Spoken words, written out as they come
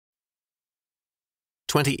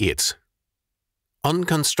28.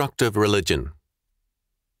 Unconstructive Religion.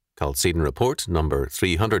 Chalcedon Report number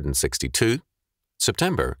 362,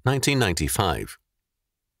 September 1995.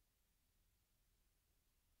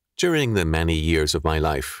 During the many years of my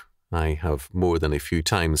life, I have more than a few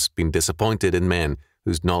times been disappointed in men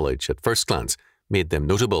whose knowledge at first glance made them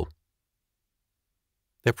notable.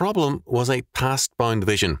 Their problem was a past-bound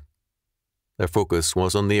vision. Their focus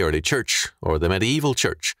was on the early church, or the medieval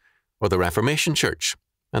church, or the Reformation church,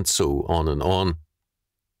 and so on and on.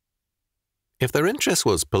 If their interest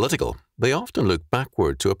was political, they often looked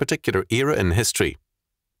backward to a particular era in history.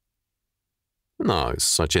 Now,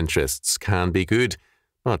 such interests can be good,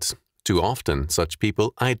 but too often such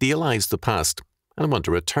people idealize the past and want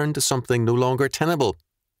to return to something no longer tenable.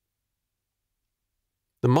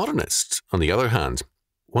 The modernist, on the other hand,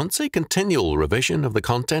 wants a continual revision of the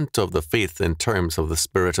content of the faith in terms of the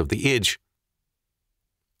spirit of the age.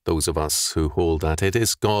 Those of us who hold that it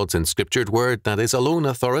is God's inscriptured word that is alone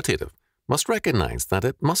authoritative must recognize that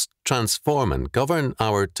it must transform and govern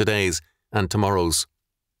our todays and tomorrows.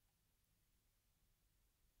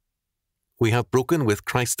 We have broken with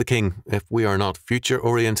Christ the King if we are not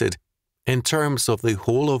future-oriented in terms of the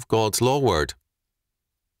whole of God's law word.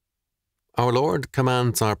 Our Lord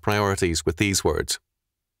commands our priorities with these words,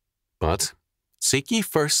 "But seek ye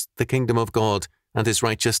first the kingdom of God and his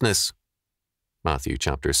righteousness." Matthew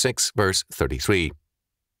chapter 6, verse 33.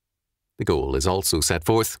 The goal is also set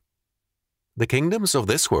forth. The kingdoms of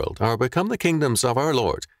this world are become the kingdoms of our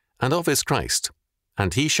Lord and of his Christ,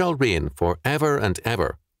 and he shall reign for ever and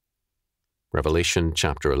ever. Revelation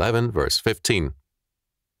chapter 11, verse 15.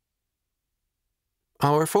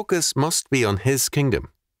 Our focus must be on his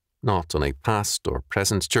kingdom, not on a past or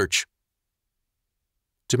present church.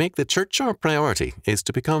 To make the church our priority is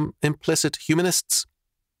to become implicit humanists.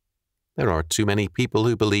 There are too many people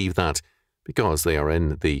who believe that, because they are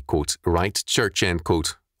in the, quote, right church, end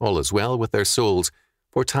quote, all is well with their souls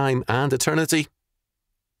for time and eternity.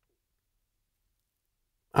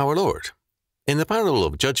 Our Lord, in the parable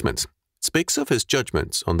of judgment, speaks of his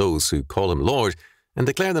judgment on those who call him Lord and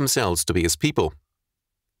declare themselves to be his people.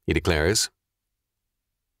 He declares,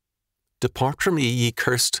 "Depart from me, ye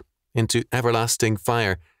cursed, into everlasting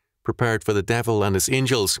fire, prepared for the devil and his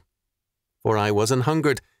angels. For I was an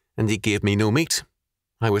hungered, and ye gave me no meat.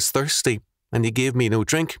 I was thirsty, and ye gave me no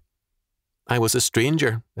drink. I was a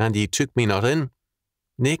stranger, and ye took me not in.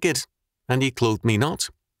 Naked, and ye clothed me not.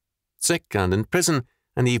 Sick and in prison,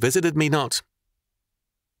 and ye visited me not."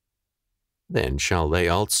 Then shall they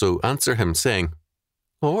also answer him, saying,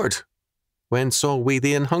 "Lord, when saw we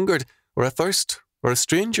thee an hungered, or athirst, or a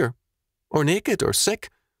stranger, or naked, or sick,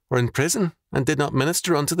 or in prison, and did not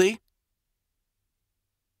minister unto thee?"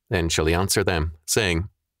 Then shall he answer them, saying,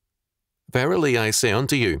 "Verily I say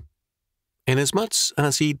unto you, inasmuch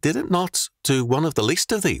as ye did it not to one of the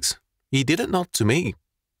least of these, ye did it not to me.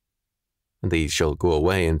 And these shall go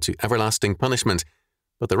away into everlasting punishment,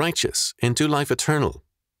 but the righteous into life eternal."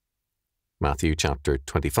 Matthew chapter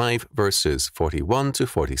 25, verses 41 to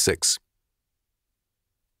 46.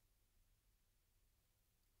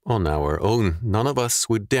 On our own, none of us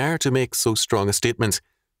would dare to make so strong a statement,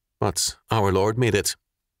 but our Lord made it.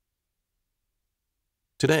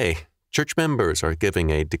 Today, church members are giving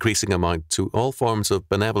a decreasing amount to all forms of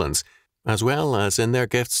benevolence, as well as in their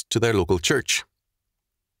gifts to their local church.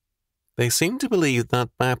 They seem to believe that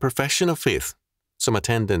by a profession of faith, some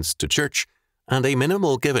attendance to church, and a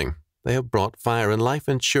minimal giving, they have brought fire and life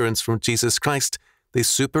insurance from Jesus Christ, the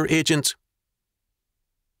super agent.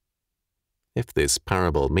 If this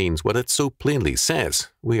parable means what it so plainly says,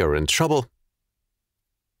 we are in trouble.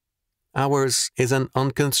 Ours is an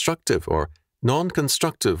unconstructive or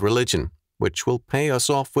non-constructive religion, which will pay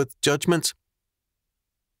us off with judgment.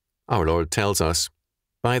 Our Lord tells us,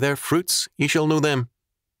 "By their fruits ye shall know them."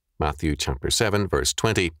 Matthew chapter 7, verse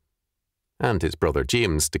 20. And his brother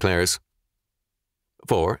James declares,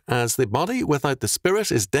 "For as the body without the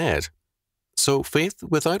spirit is dead, so faith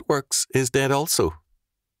without works is dead also."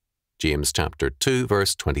 James chapter 2,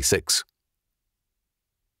 verse 26.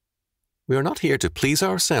 We are not here to please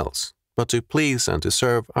ourselves, but to please and to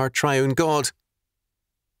serve our triune God.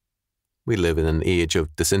 We live in an age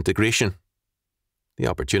of disintegration. The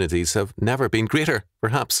opportunities have never been greater,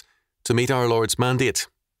 perhaps, to meet our Lord's mandate.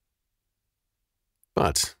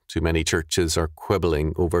 But too many churches are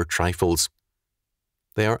quibbling over trifles.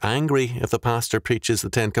 They are angry if the pastor preaches the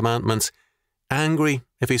 10 Commandments, angry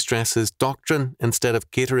if he stresses doctrine instead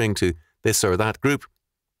of catering to this or that group,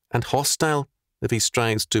 and hostile if he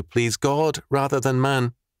strives to please God rather than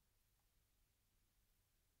man.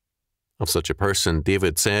 Of such a person,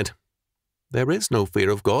 David said, "There is no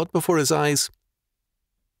fear of God before his eyes."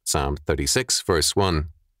 Psalm 36, verse 1.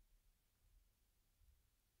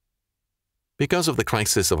 Because of the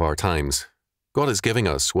crisis of our times, God is giving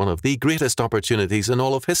us one of the greatest opportunities in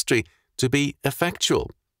all of history to be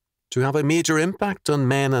effectual, to have a major impact on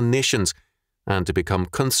men and nations, and to become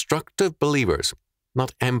constructive believers,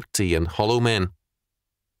 not empty and hollow men.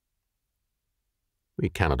 We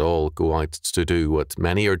cannot all go out to do what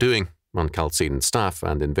many are doing on Chalcedon staff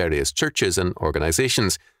and in various churches and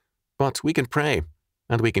organisations, but we can pray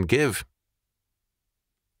and we can give.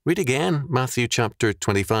 Read again Matthew chapter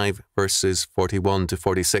 25, verses 41 to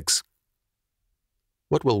 46.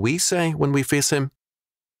 What will we say when we face him?